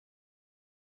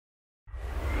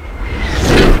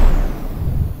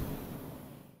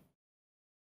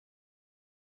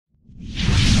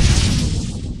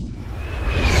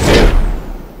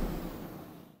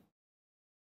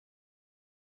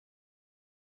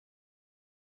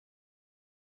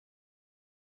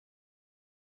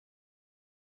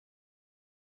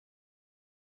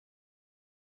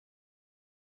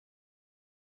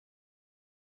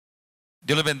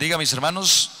Dios les bendiga, mis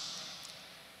hermanos.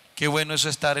 Qué bueno es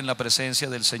estar en la presencia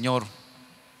del Señor.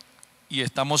 Y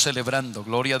estamos celebrando,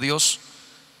 gloria a Dios,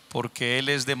 porque Él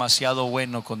es demasiado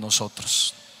bueno con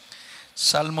nosotros.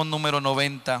 Salmo número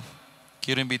 90.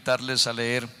 Quiero invitarles a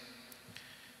leer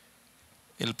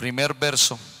el primer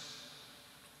verso.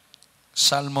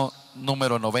 Salmo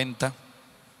número 90.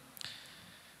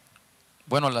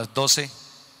 Bueno, a las 12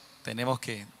 tenemos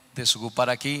que desocupar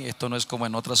aquí. Esto no es como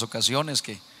en otras ocasiones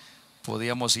que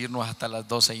podíamos irnos hasta las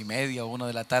 12:30 o 1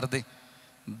 de la tarde.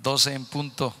 12 en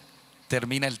punto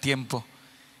termina el tiempo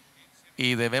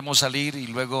y debemos salir y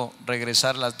luego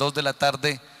regresar a las 2 de la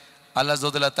tarde. A las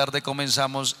 2 de la tarde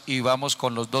comenzamos y vamos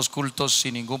con los 2 cultos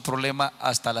sin ningún problema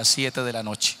hasta las 7 de la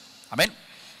noche. Amén.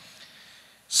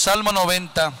 Salmo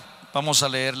 90, vamos a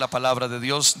leer la palabra de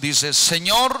Dios. Dice: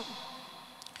 Señor,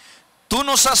 tú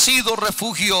nos has sido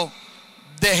refugio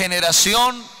de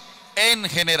generación en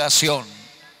generación.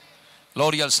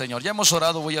 Gloria al Señor. Ya hemos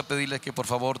orado, voy a pedirles que por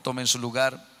favor tomen su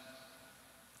lugar.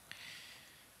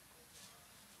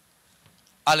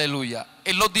 Aleluya.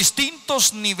 En los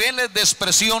distintos niveles de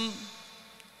expresión,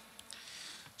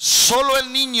 solo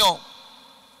el niño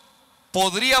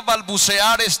podría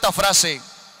balbucear esta frase.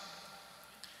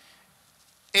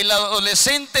 El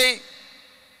adolescente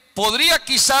podría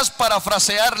quizás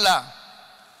parafrasearla.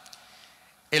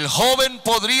 El joven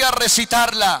podría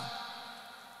recitarla.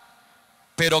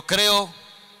 Pero creo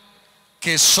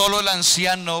que solo el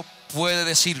anciano puede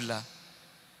decirla.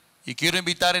 Y quiero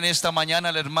invitar en esta mañana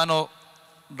al hermano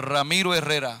Ramiro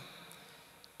Herrera,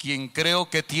 quien creo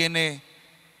que tiene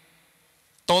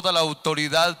toda la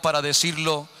autoridad para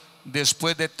decirlo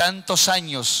después de tantos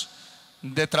años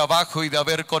de trabajo y de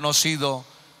haber conocido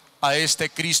a este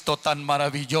Cristo tan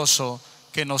maravilloso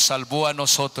que nos salvó a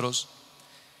nosotros.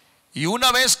 Y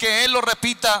una vez que Él lo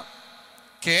repita,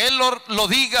 que Él lo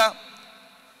diga,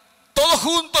 todos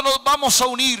juntos nos vamos a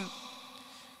unir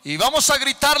y vamos a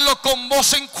gritarlo con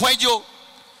voz en cuello: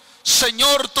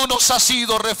 Señor, tú nos has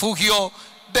sido refugio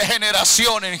de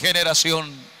generación en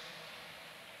generación.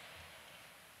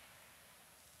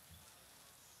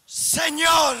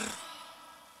 Señor,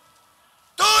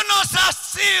 tú nos has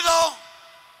sido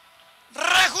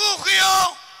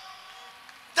refugio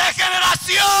de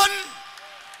generación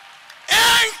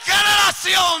en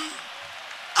generación.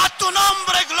 A tu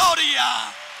nombre,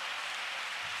 gloria.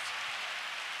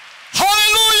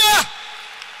 ¡Aleluya!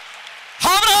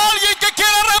 ¿Habrá alguien que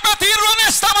quiera repetirlo en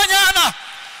esta mañana?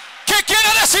 ¿Que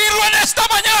quiere decirlo en esta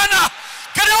mañana?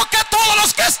 Creo que todos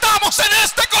los que estamos en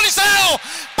este coliseo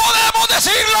podemos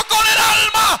decirlo con el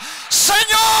alma: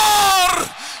 Señor,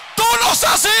 tú nos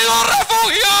has sido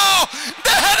refugio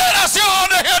de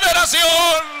generación en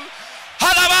generación.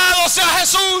 Alabado sea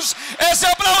Jesús. Ese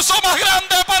aplauso más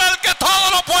grande para el que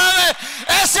todo lo puede.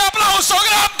 Ese aplauso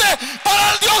grande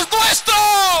para el Dios nuestro.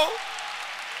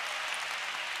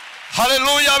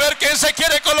 Aleluya. A ver quién se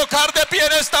quiere colocar de pie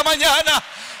en esta mañana.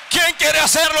 ¿Quién quiere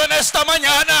hacerlo en esta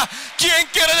mañana? ¿Quién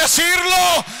quiere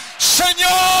decirlo?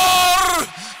 Señor,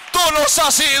 tú nos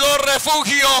has sido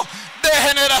refugio de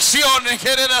generación en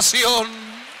generación.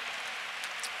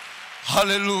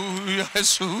 Aleluya,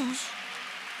 Jesús.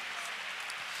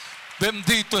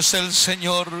 Bendito es el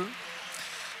Señor.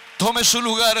 Tome su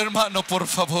lugar, hermano, por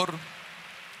favor.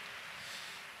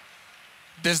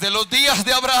 Desde los días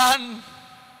de Abraham,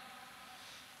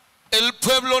 el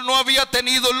pueblo no había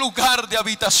tenido lugar de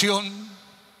habitación,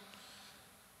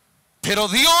 pero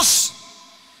Dios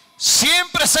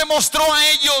siempre se mostró a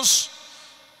ellos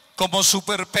como su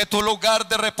perpetuo lugar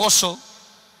de reposo.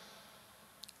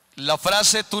 La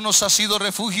frase "tú nos has sido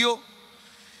refugio"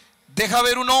 deja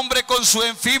ver un hombre con su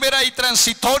efímera y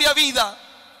transitoria vida,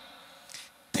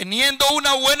 teniendo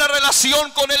una buena relación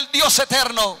con el Dios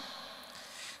eterno.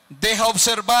 Deja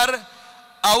observar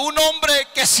a un hombre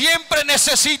que siempre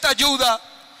necesita ayuda.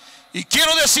 Y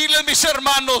quiero decirles, mis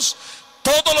hermanos,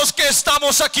 todos los que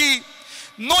estamos aquí,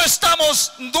 no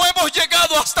hemos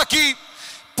llegado hasta aquí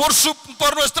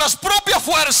por nuestras propias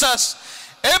fuerzas.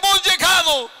 Hemos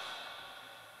llegado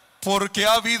porque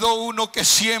ha habido uno que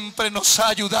siempre nos ha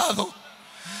ayudado.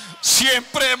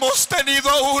 Siempre hemos tenido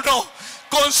a uno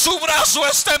con su brazo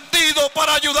extendido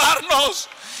para ayudarnos.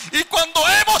 Y cuando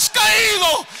hemos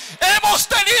caído, hemos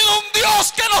tenido un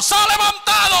Dios que nos ha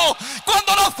levantado.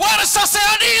 Cuando las fuerzas se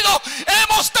han ido,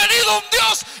 hemos tenido un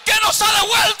Dios que nos ha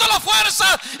devuelto las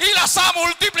fuerzas y las ha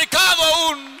multiplicado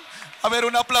aún. A ver,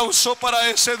 un aplauso para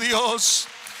ese Dios.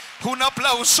 Un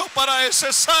aplauso para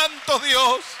ese santo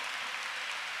Dios.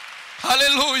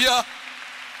 Aleluya.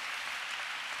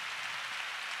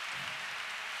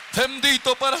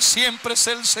 Bendito para siempre es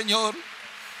el Señor.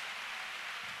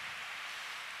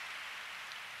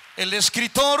 El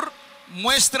escritor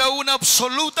muestra una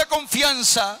absoluta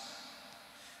confianza,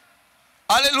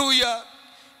 aleluya,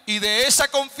 y de esa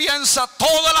confianza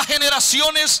todas las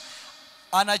generaciones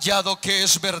han hallado que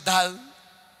es verdad.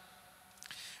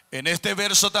 En este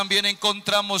verso también he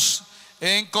encontrado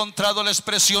la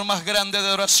expresión más grande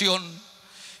de oración.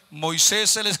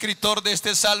 Moisés, el escritor de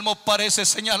este salmo, parece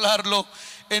señalarlo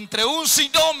entre un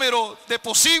sinnúmero de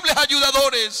posibles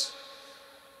ayudadores,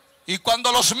 y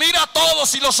cuando los mira a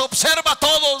todos y los observa a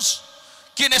todos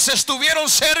quienes estuvieron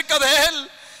cerca de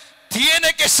él,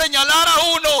 tiene que señalar a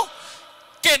uno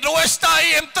que no está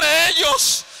ahí entre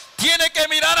ellos. Tiene que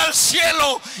mirar al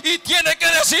cielo y tiene que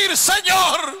decir: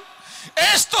 Señor,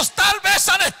 estos tal vez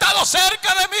han estado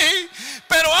cerca de mí,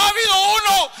 pero ha habido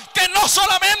uno que no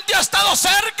solamente ha estado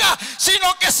cerca,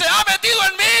 sino que se ha metido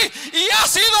en mí y ha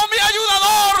sido mi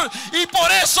ayudador. Y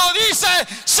por eso dice: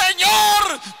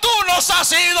 Señor, tú nos has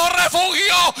sido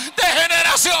refugio de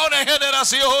generación en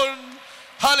generación.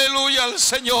 Aleluya al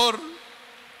Señor.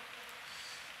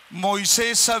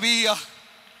 Moisés sabía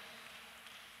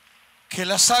que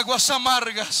las aguas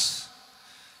amargas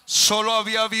solo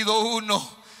había habido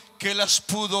uno que las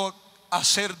pudo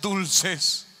hacer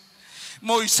dulces.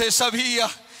 Moisés sabía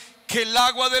que el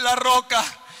agua de la roca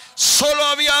solo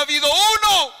había habido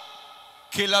uno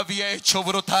que la había hecho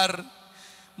brotar.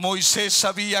 Moisés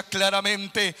sabía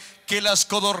claramente que las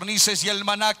codornices y el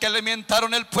maná que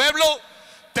alimentaron el pueblo,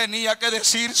 tenía que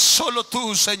decir: solo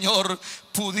tú, Señor,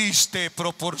 pudiste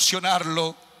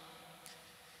proporcionarlo.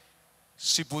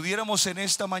 Si pudiéramos en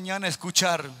esta mañana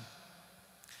escuchar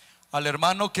al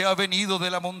hermano que ha venido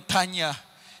de la montaña,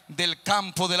 del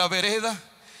campo, de la vereda,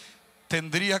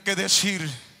 tendría que decir: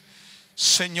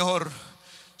 Señor,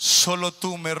 solo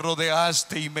tú me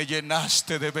rodeaste y me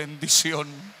llenaste de bendición.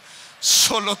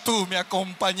 Solo tú me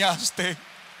acompañaste.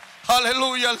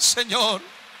 Aleluya al Señor.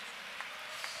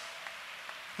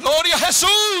 Gloria a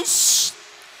Jesús.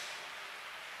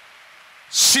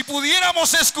 Si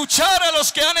pudiéramos escuchar a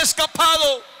los que han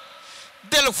escapado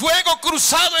del fuego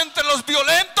cruzado entre los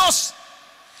violentos,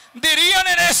 dirían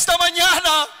en esta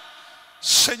mañana: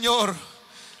 Señor,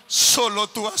 solo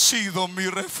tú has sido mi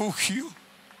refugio.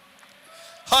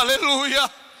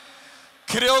 Aleluya.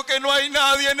 Creo que no hay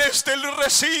nadie en este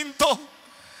recinto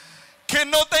que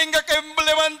no tenga que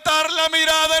levantar la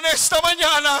mirada en esta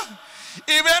mañana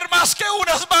y ver más que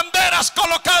unas banderas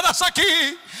colocadas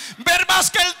aquí, ver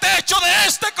más que el techo de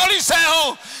este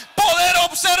coliseo, poder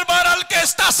observar al que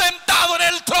está sentado en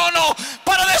el trono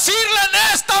para decirle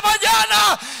en esta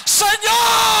mañana: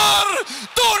 Señor,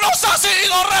 tú nos has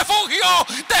sido refugio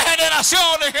de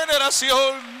generación en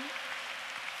generación.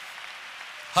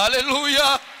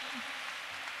 Aleluya.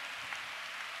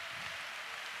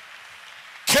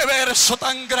 Qué verso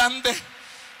tan grande,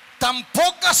 tan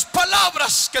pocas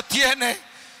palabras que tiene,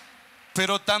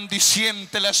 pero tan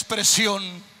diciente la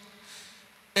expresión.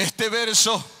 Este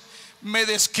verso me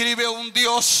describe a un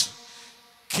Dios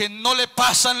que no le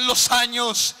pasan los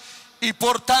años y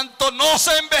por tanto no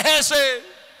se envejece.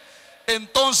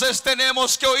 Entonces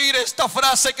tenemos que oír esta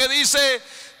frase que dice: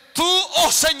 tú,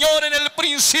 oh Señor, en el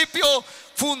principio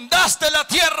fundaste la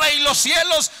tierra y los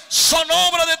cielos son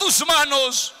obra de tus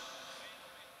manos.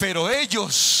 Pero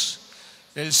ellos,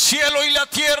 el cielo y la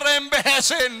tierra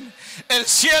envejecen, el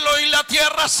cielo y la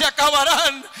tierra se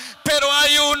acabarán, pero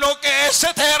hay uno que es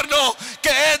eterno,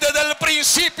 que es desde el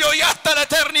principio y hasta la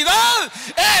eternidad.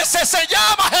 Ese se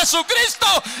llama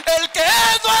Jesucristo, el que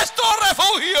es nuestro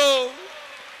refugio.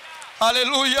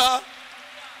 Aleluya.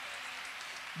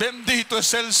 Bendito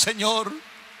es el Señor.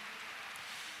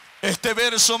 Este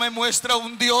verso me muestra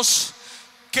un Dios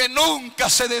que nunca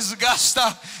se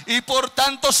desgasta y por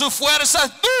tanto sus fuerzas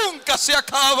nunca se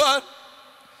acaban.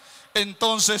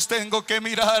 Entonces tengo que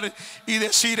mirar y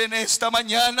decir en esta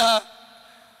mañana: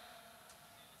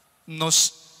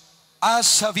 nos has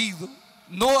sabido,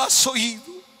 no has oído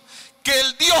que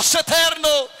el Dios eterno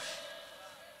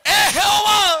es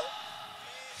Jehová,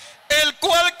 el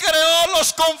cual creó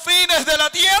los confines de la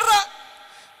tierra.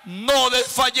 No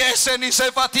desfallece ni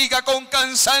se fatiga con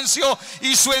cansancio,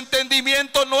 y su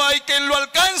entendimiento no hay quien lo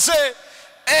alcance.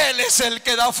 Él es el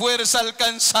que da fuerza al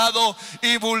cansado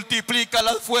y multiplica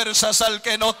las fuerzas al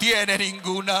que no tiene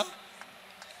ninguna.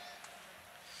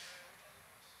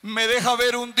 Me deja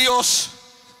ver un Dios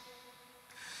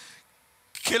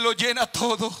que lo llena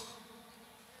todo.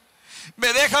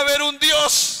 Me deja ver un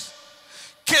Dios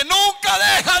que nunca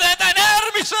deja de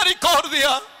tener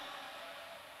misericordia.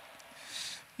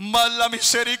 Mas la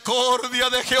misericordia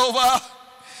de Jehová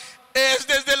es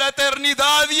desde la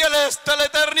eternidad y hasta la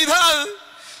eternidad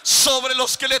sobre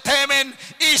los que le temen,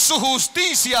 y su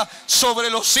justicia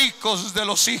sobre los hijos de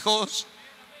los hijos.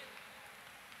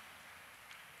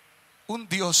 un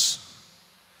Dios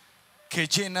que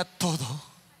llena todo.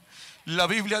 La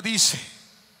Biblia dice,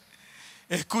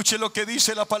 escuche lo que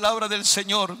dice la palabra del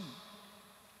Señor.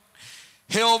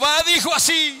 Jehová dijo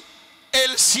así: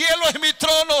 el cielo es mi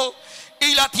trono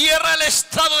y la tierra el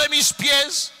estrado de mis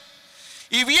pies.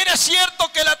 Y bien es cierto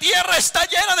que la tierra está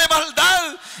llena de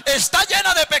maldad, está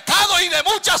llena de pecado y de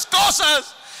muchas cosas,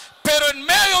 pero en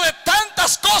medio de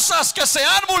tantas cosas que se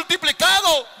han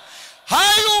multiplicado,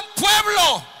 hay un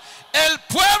pueblo, el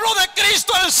pueblo de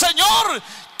Cristo el Señor,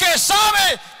 que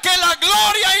sabe que la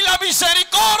gloria y la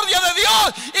misericordia de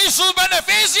Dios y sus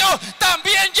beneficios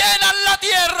también llenan la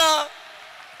tierra.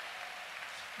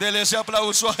 Dele ese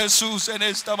aplauso a Jesús en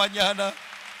esta mañana.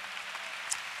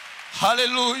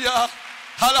 Aleluya.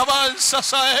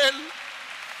 Alabanzas a Él.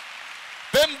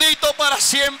 Bendito para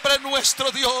siempre nuestro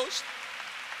Dios.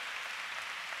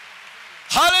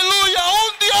 Aleluya.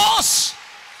 Un Dios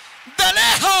de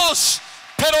lejos,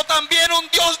 pero también un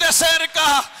Dios de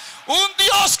cerca. Un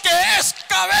Dios que es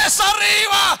cabeza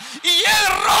arriba y es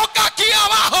roca aquí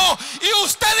abajo. Y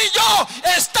usted y yo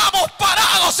estamos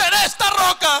parados en esta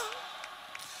roca.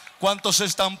 ¿Cuántos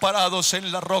están parados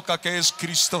en la roca que es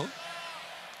Cristo?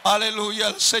 Aleluya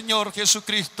al Señor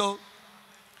Jesucristo.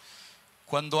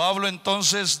 Cuando hablo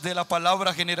entonces de la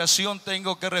palabra generación,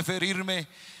 tengo que referirme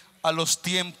a los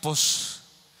tiempos.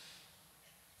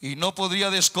 Y no podría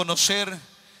desconocer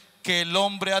que el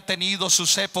hombre ha tenido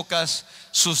sus épocas,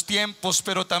 sus tiempos,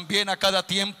 pero también a cada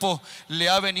tiempo le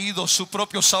ha venido su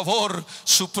propio sabor,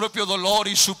 su propio dolor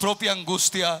y su propia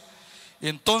angustia.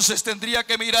 Entonces tendría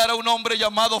que mirar a un hombre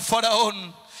llamado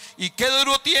Faraón. Y qué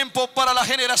duro tiempo para la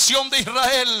generación de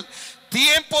Israel.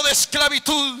 Tiempo de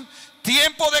esclavitud,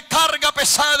 tiempo de carga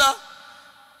pesada,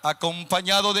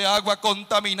 acompañado de agua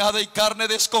contaminada y carne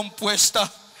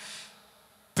descompuesta.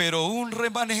 Pero un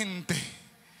remanente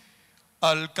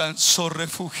alcanzó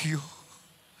refugio.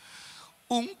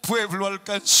 Un pueblo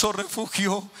alcanzó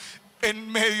refugio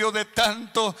en medio de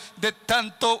tanto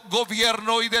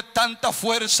gobierno y de tanta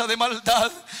fuerza de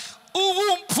maldad.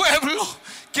 Hubo un pueblo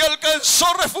que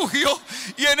alcanzó refugio.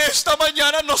 Y en esta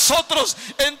mañana nosotros,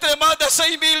 entre más de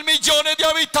 6.000 millones de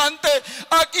habitantes,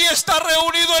 aquí está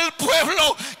reunido el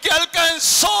pueblo que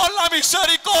alcanzó la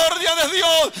misericordia de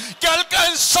Dios, que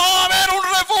alcanzó a ver un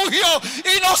refugio,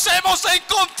 y nos hemos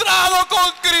encontrado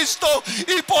con Cristo.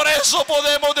 Y por eso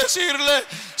podemos decirle: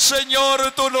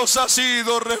 Señor, tú nos has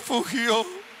sido refugio.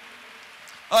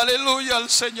 Aleluya al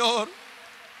Señor.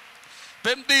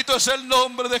 Bendito es el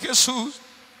nombre de Jesús.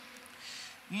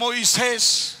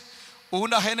 Moisés,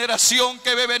 una generación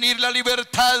que ve venir la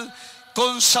libertad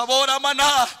con sabor a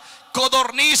maná,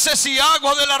 codornices y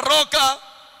agua de la roca.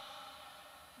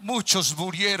 Muchos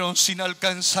murieron sin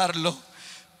alcanzarlo,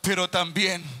 pero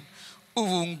también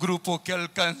hubo un grupo que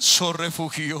alcanzó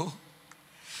refugio.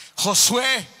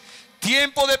 Josué,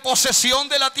 tiempo de posesión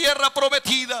de la tierra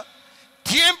prometida,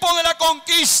 tiempo de la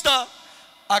conquista,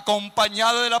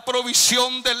 acompañada de la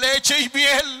provisión de leche y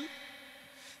miel.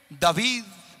 David,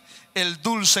 el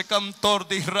dulce cantor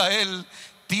de Israel,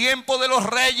 tiempo de los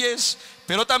reyes,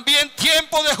 pero también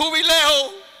tiempo de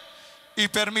jubileo. Y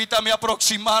permítame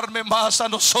aproximarme más a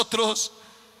nosotros: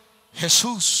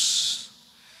 Jesús,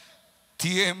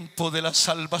 tiempo de la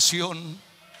salvación,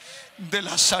 de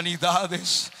las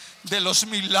sanidades, de los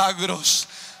milagros,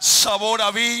 sabor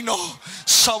a vino,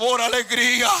 sabor a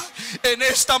alegría. En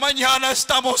esta mañana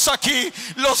estamos aquí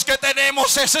los que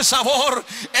tenemos ese sabor,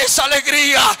 esa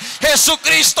alegría.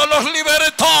 Jesucristo nos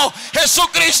libertó,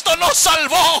 Jesucristo nos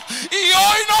salvó, y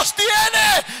hoy nos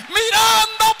tiene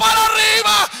mirando para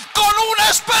arriba con una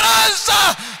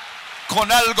esperanza,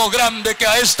 con algo grande que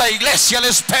a esta iglesia le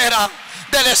espera.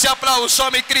 Dele ese aplauso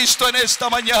a mi Cristo en esta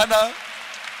mañana.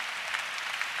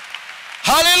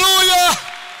 Aleluya.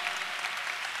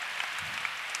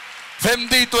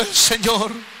 Bendito el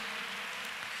Señor.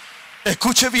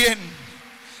 Escuche bien,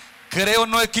 creo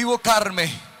no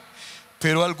equivocarme,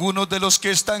 pero algunos de los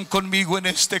que están conmigo en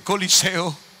este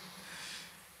coliseo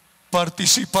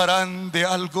participarán de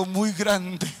algo muy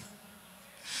grande.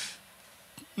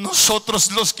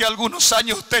 Nosotros, los que algunos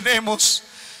años tenemos,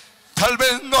 tal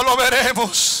vez no lo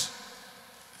veremos,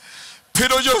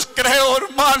 pero yo creo,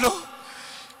 hermano,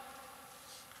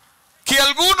 que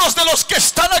algunos de los que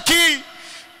están aquí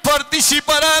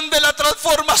participarán de la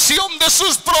transformación de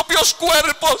sus propios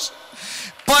cuerpos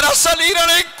para salir al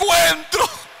encuentro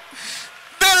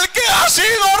del que ha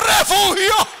sido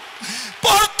refugio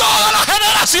por todas las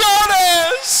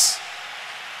generaciones.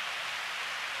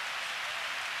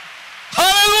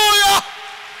 Aleluya,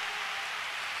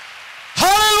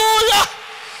 aleluya.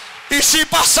 Y si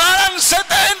pasaran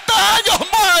 70 años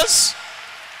más,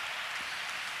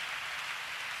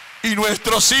 y y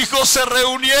nuestros hijos se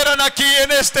reunieran aquí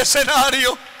en este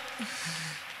escenario,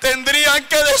 tendrían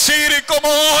que decir como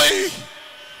hoy: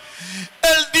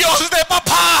 el Dios de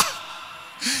papá,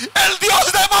 el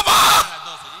Dios de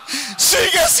mamá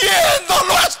sigue siendo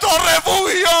nuestro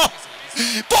refugio,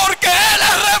 porque Él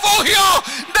es refugio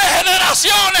de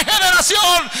generación en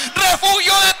generación,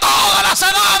 refugio de todas las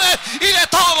edades y de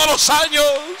todos los años.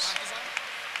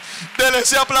 Denle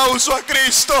ese aplauso a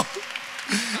Cristo,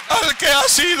 al que ha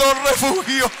sido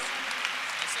refugio.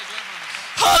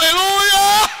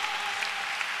 Aleluya.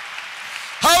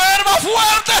 A ver, más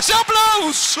fuerte ese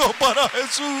aplauso para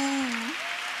Jesús.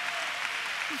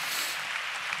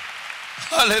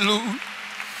 Aleluya.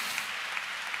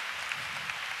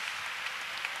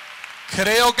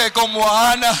 Creo que como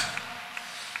a Ana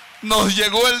nos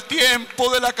llegó el tiempo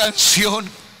de la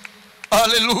canción.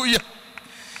 Aleluya.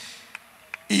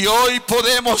 Y hoy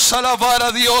podemos alabar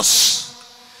a Dios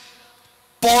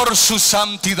por su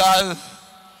santidad.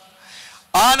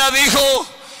 Ana dijo: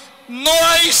 no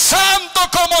hay santo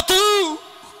como tú.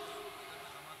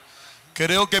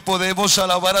 Creo que podemos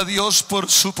alabar a Dios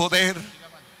por su poder.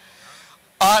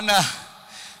 Ana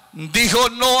dijo: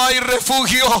 no hay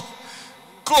refugio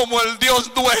como el Dios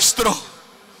nuestro.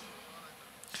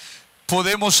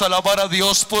 Podemos alabar a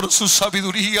Dios por su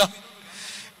sabiduría.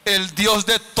 El Dios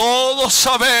de todo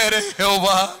saber es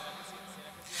Jehová.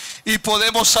 Y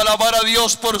podemos alabar a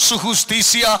Dios por su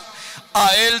justicia.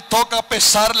 A Él toca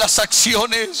pesar las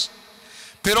acciones.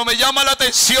 Pero me llama la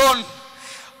atención,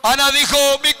 Ana dijo: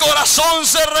 mi corazón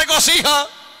se regocija.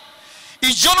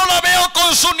 Y yo no la veo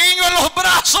con su niño en los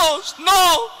brazos.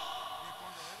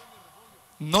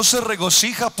 No se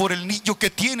regocija por el niño que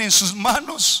tiene en sus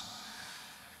manos.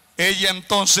 Ella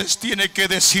entonces tiene que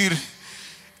decir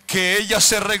que ella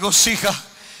se regocija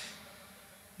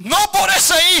no por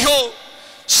ese hijo,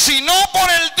 sino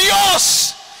por el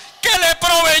Dios que le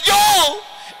proveyó,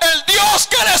 el Dios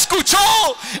que le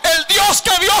escuchó, el Dios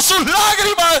que vio sus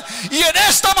lágrimas. Y en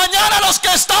esta mañana, los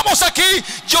que estamos aquí,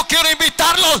 yo quiero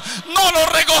invitarlos: no nos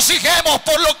regocijemos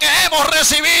por lo que hemos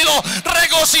recibido,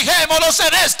 regocijémonos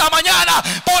en esta mañana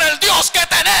por el Dios que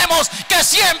tenemos, que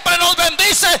siempre nos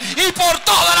bendice y por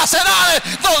todas las edades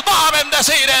nos va a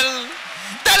bendecir Él.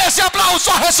 Dele ese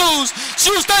aplauso a Jesús.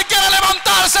 Si usted quiere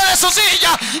levantarse de su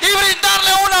silla y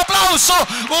brindarle un aplauso,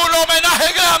 un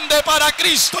homenaje grande para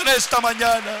Cristo en esta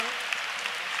mañana.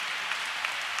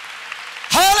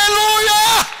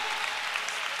 ¡Aleluya!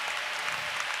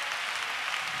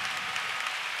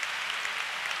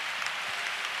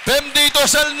 Bendito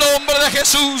es el nombre de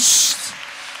Jesús.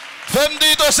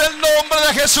 Bendito es el nombre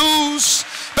de Jesús.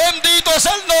 Bendito es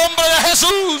el nombre de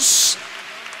Jesús.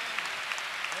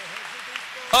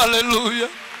 Aleluya.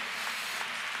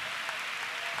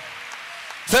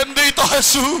 Bendito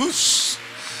Jesús.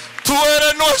 Tú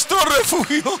eres nuestro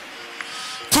refugio.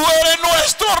 Tú eres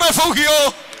nuestro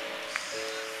refugio.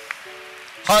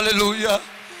 Aleluya.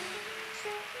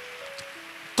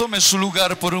 Tome su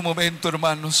lugar por un momento,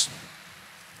 hermanos.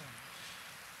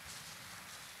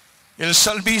 El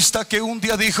salmista que un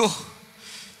día dijo: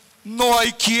 no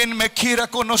hay quien me quiera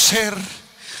conocer,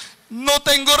 no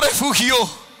tengo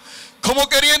refugio, como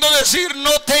queriendo decir,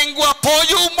 no tengo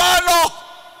apoyo humano.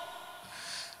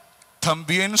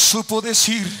 También supo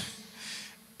decir: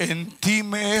 en ti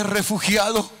me he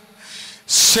refugiado,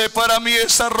 sé para mí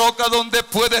esa roca donde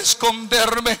puedo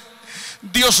esconderme.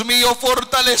 Dios mío,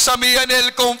 fortaleza mía, en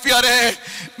Él confiaré,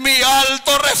 mi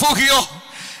alto refugio.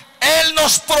 Él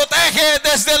nos protege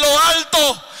desde lo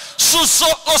alto, sus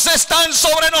ojos están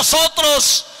sobre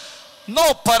nosotros,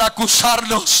 no para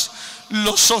acusarnos.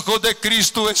 Los ojos de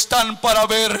Cristo están para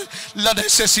ver la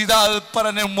necesidad, para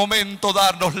en un momento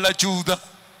darnos la ayuda.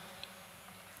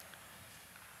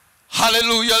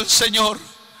 Aleluya al Señor.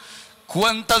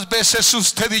 ¿Cuántas veces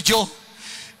usted y yo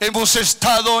hemos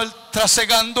estado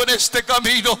trasegando en este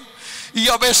camino y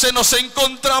a veces nos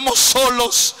encontramos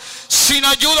solos, sin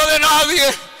ayuda de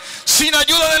nadie, sin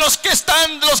ayuda de los que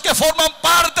están, de los que forman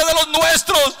parte de los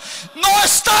nuestros, no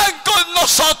están con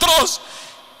nosotros?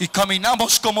 Y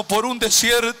caminamos como por un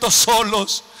desierto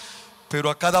solos, pero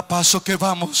a cada paso que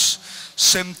vamos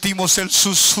sentimos el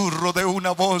susurro de una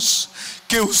voz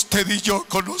que usted y yo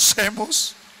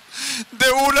conocemos, de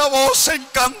una voz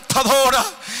encantadora,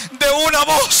 de una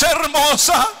voz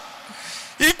hermosa.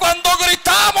 Y cuando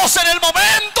gritamos en el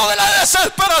momento de la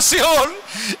desesperación,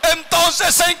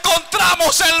 entonces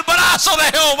encontramos el brazo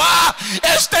de Jehová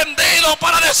extendido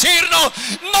para decirnos: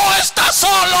 no estás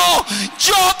solo,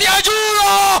 yo te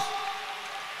ayudo.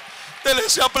 Dele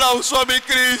ese aplauso a mi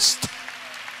Cristo.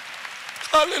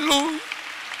 Aleluya.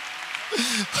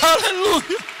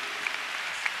 Aleluya.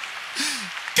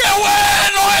 ¡Qué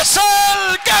bueno es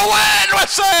Él! ¡Qué bueno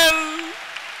es Él!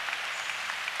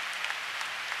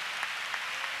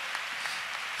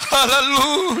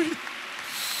 ¡Aleluya!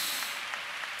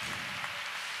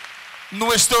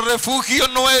 Nuestro refugio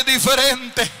no es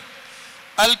diferente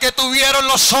al que tuvieron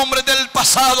los hombres del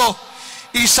pasado.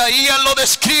 Isaías lo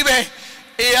describe: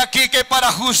 he aquí que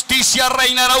para justicia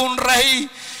reinará un rey,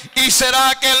 y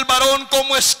será aquel varón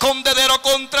como escondedero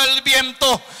contra el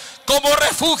viento, como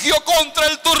refugio contra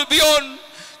el turbión,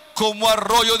 como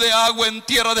arroyo de agua en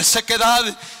tierra de sequedad,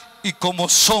 y como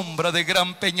sombra de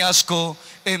gran peñasco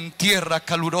en tierra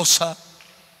calurosa.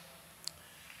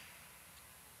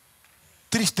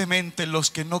 Tristemente, los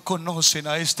que no conocen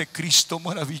a este Cristo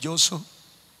maravilloso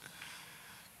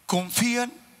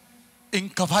confían en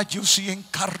caballos y en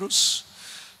carros,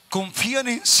 confían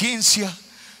en ciencia,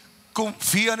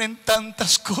 confían en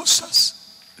tantas cosas,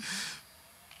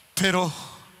 pero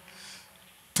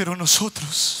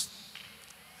nosotros,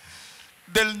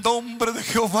 del nombre de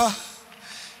Jehová,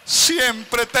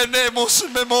 siempre tenemos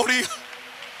memoria.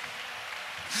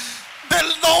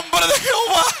 Del nombre de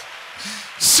Jehová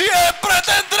siempre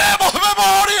tendremos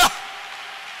memoria.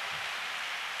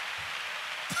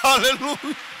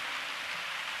 Aleluya.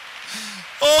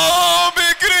 Oh,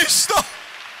 mi Cristo,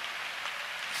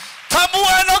 tan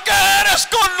bueno que eres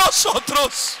con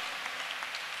nosotros.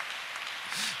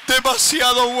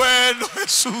 Demasiado bueno,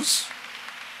 Jesús.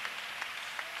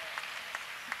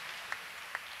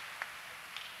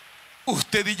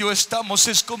 Usted y yo estamos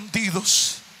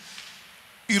escondidos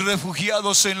y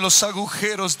refugiados en los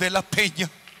agujeros de la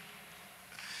peña.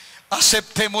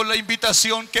 Aceptemos la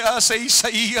invitación que hace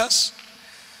Isaías: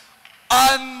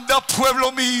 anda,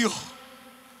 pueblo mío,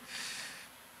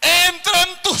 entra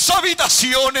en tus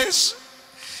habitaciones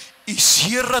y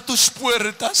cierra tus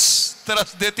puertas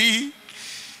tras de ti.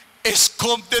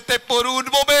 Escóndete por un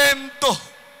momento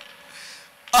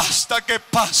hasta que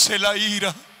pase la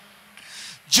ira.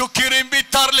 Yo quiero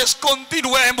invitarles: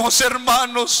 continuemos,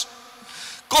 hermanos,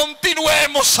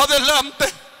 continuemos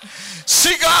adelante,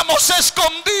 sigamos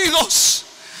escondidos,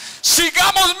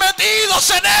 sigamos metidos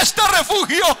en este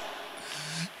refugio,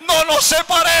 no nos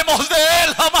separemos de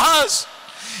Él jamás.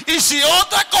 Y si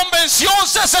otra convención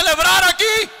se celebrara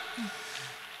aquí,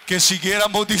 que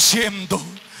siguiéramos diciendo: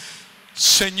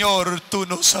 Señor, tú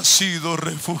nos has sido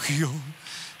refugio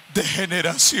de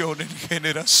generación en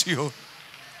generación.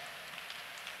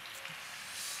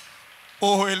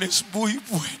 Oh, Él es muy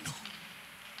bueno.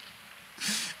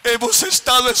 Hemos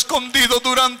estado escondidos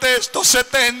durante estos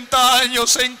 70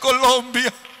 años en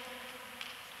Colombia.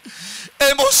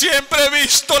 Hemos siempre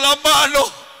visto la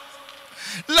mano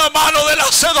del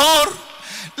Hacedor,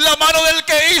 la mano del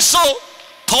que hizo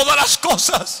todas las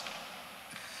cosas.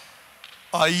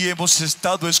 Ahí hemos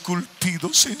estado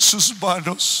esculpidos en sus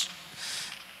manos.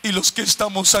 Y los que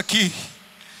estamos aquí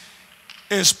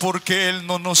es porque Él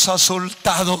no nos ha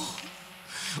soltado.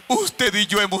 Usted y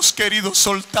yo hemos querido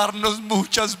soltarnos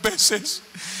muchas veces.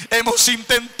 Hemos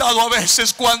intentado a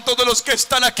veces. ¿Cuántos de los que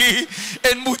están aquí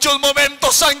en muchos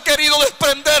momentos han querido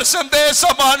desprenderse de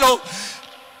esa mano?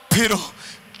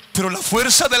 Pero la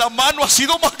fuerza de la mano ha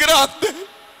sido más grande.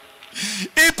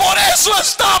 Y por eso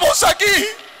estamos aquí.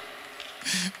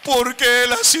 Porque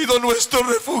Él ha sido nuestro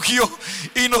refugio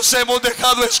y nos hemos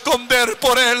dejado esconder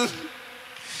por Él.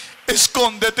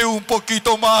 Escóndete un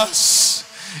poquito más,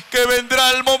 que vendrá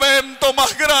el momento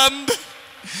más grande.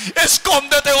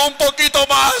 Escóndete un poquito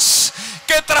más,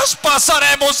 que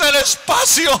traspasaremos el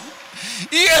espacio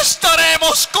y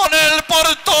estaremos con Él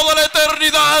por toda la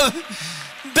eternidad.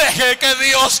 Deje que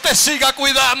Dios te siga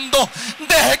cuidando,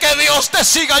 deje que Dios te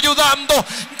siga ayudando,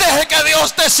 deje que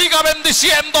Dios te siga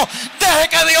bendiciendo, deje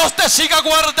que Dios te siga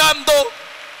guardando,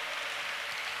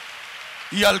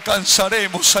 y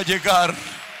alcanzaremos a llegar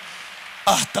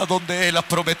hasta donde Él ha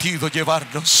prometido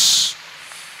llevarnos.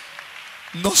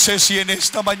 No sé si en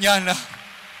esta mañana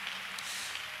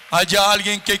haya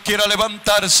alguien que quiera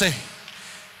levantarse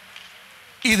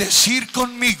y decir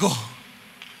conmigo: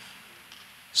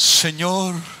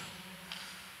 Señor,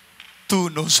 tú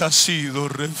nos has sido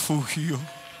refugio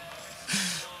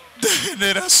de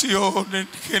generación en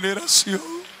generación.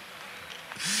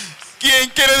 ¿Quién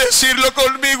quiere decirlo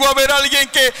conmigo? A ver, alguien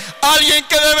que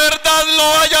de verdad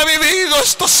lo haya vivido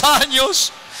estos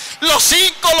años, los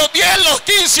 5, los 10, los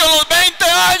 15 o los 20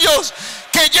 años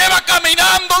que lleva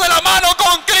caminando de la mano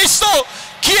con Cristo.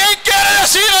 ¿Quién quiere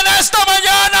decir en esta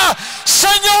mañana: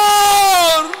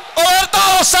 Señor, a ver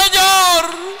todos,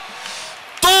 Señor,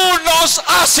 tú nos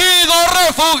has sido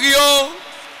refugio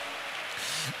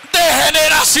de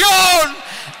generación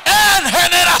en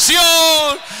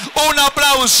generación. Un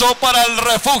aplauso para el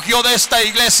refugio de esta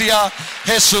iglesia,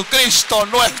 Jesucristo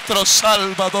nuestro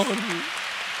Salvador.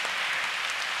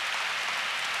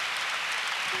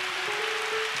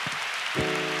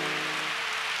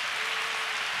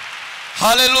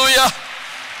 Aleluya.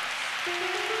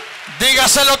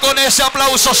 Dígaselo con ese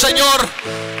aplauso: Señor,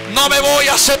 no me voy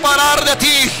a separar de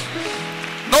ti.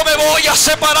 No me voy a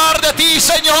separar de ti,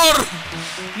 Señor.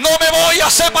 No me voy a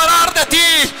separar de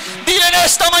ti. Dile en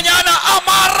esta mañana: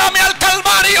 amárrame al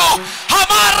Calvario.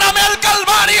 Amárrame al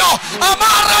Calvario.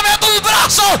 Amárrame a tus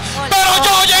brazos. Pero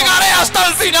yo llegaré hasta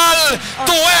el final.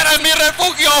 Tú eres mi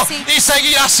refugio y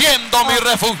seguirás siendo mi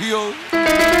refugio.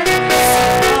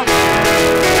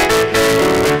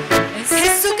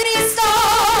 Jesucristo,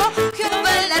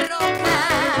 Jehová la roca,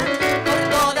 por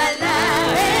toda la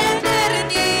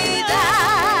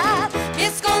eternidad, mi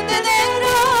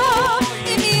escondedero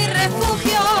y mi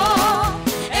refugio,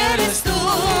 eres tú,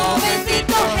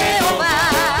 bendito Jehová.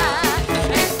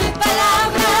 En tu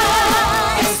palabra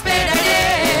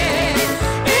esperaré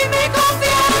y mi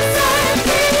confianza en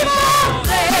ti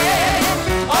pondré.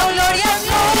 Oh, gloria,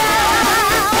 gloria,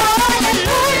 oh,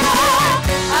 aleluya,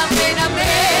 amén, amén.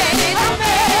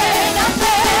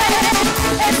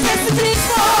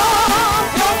 Jesucristo,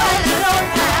 Jehová la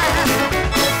roca,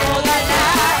 toda la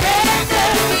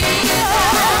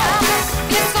eternidad,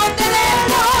 mi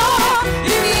escondedero y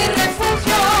mi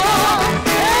refugio,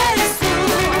 eres tú,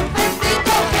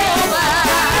 bendito Jehová.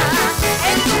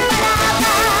 En tu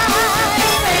palabra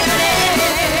esperaré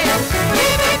y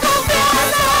mi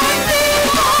confianza en ti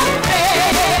pondré.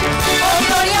 Oh,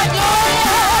 gloria,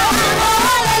 gloria, oh,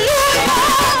 aleluya,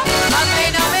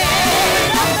 amén, amén.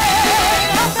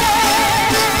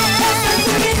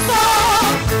 Jesucristo,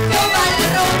 Jehová la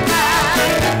roca,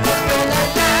 por toda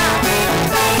la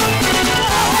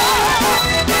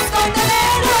eternidad, mi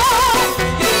escondedero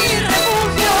y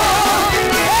refugio,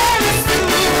 eres tú,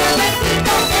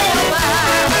 bendito Jehová.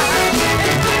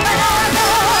 En tu palabra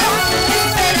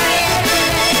esperaré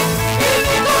y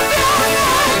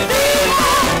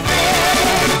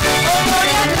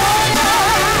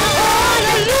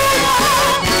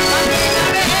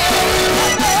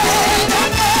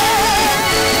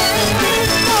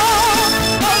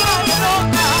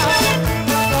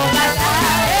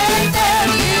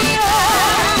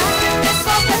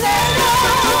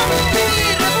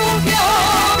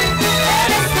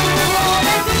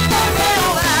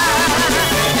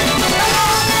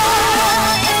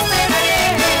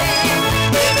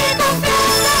mi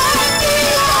confianza en ti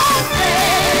pondré.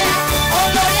 Oh,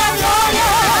 gloria, gloria,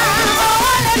 oh,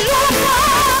 aleluya,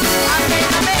 amén,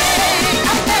 amén.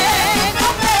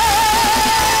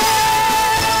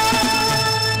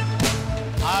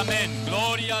 Amén,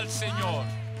 gloria al Señor.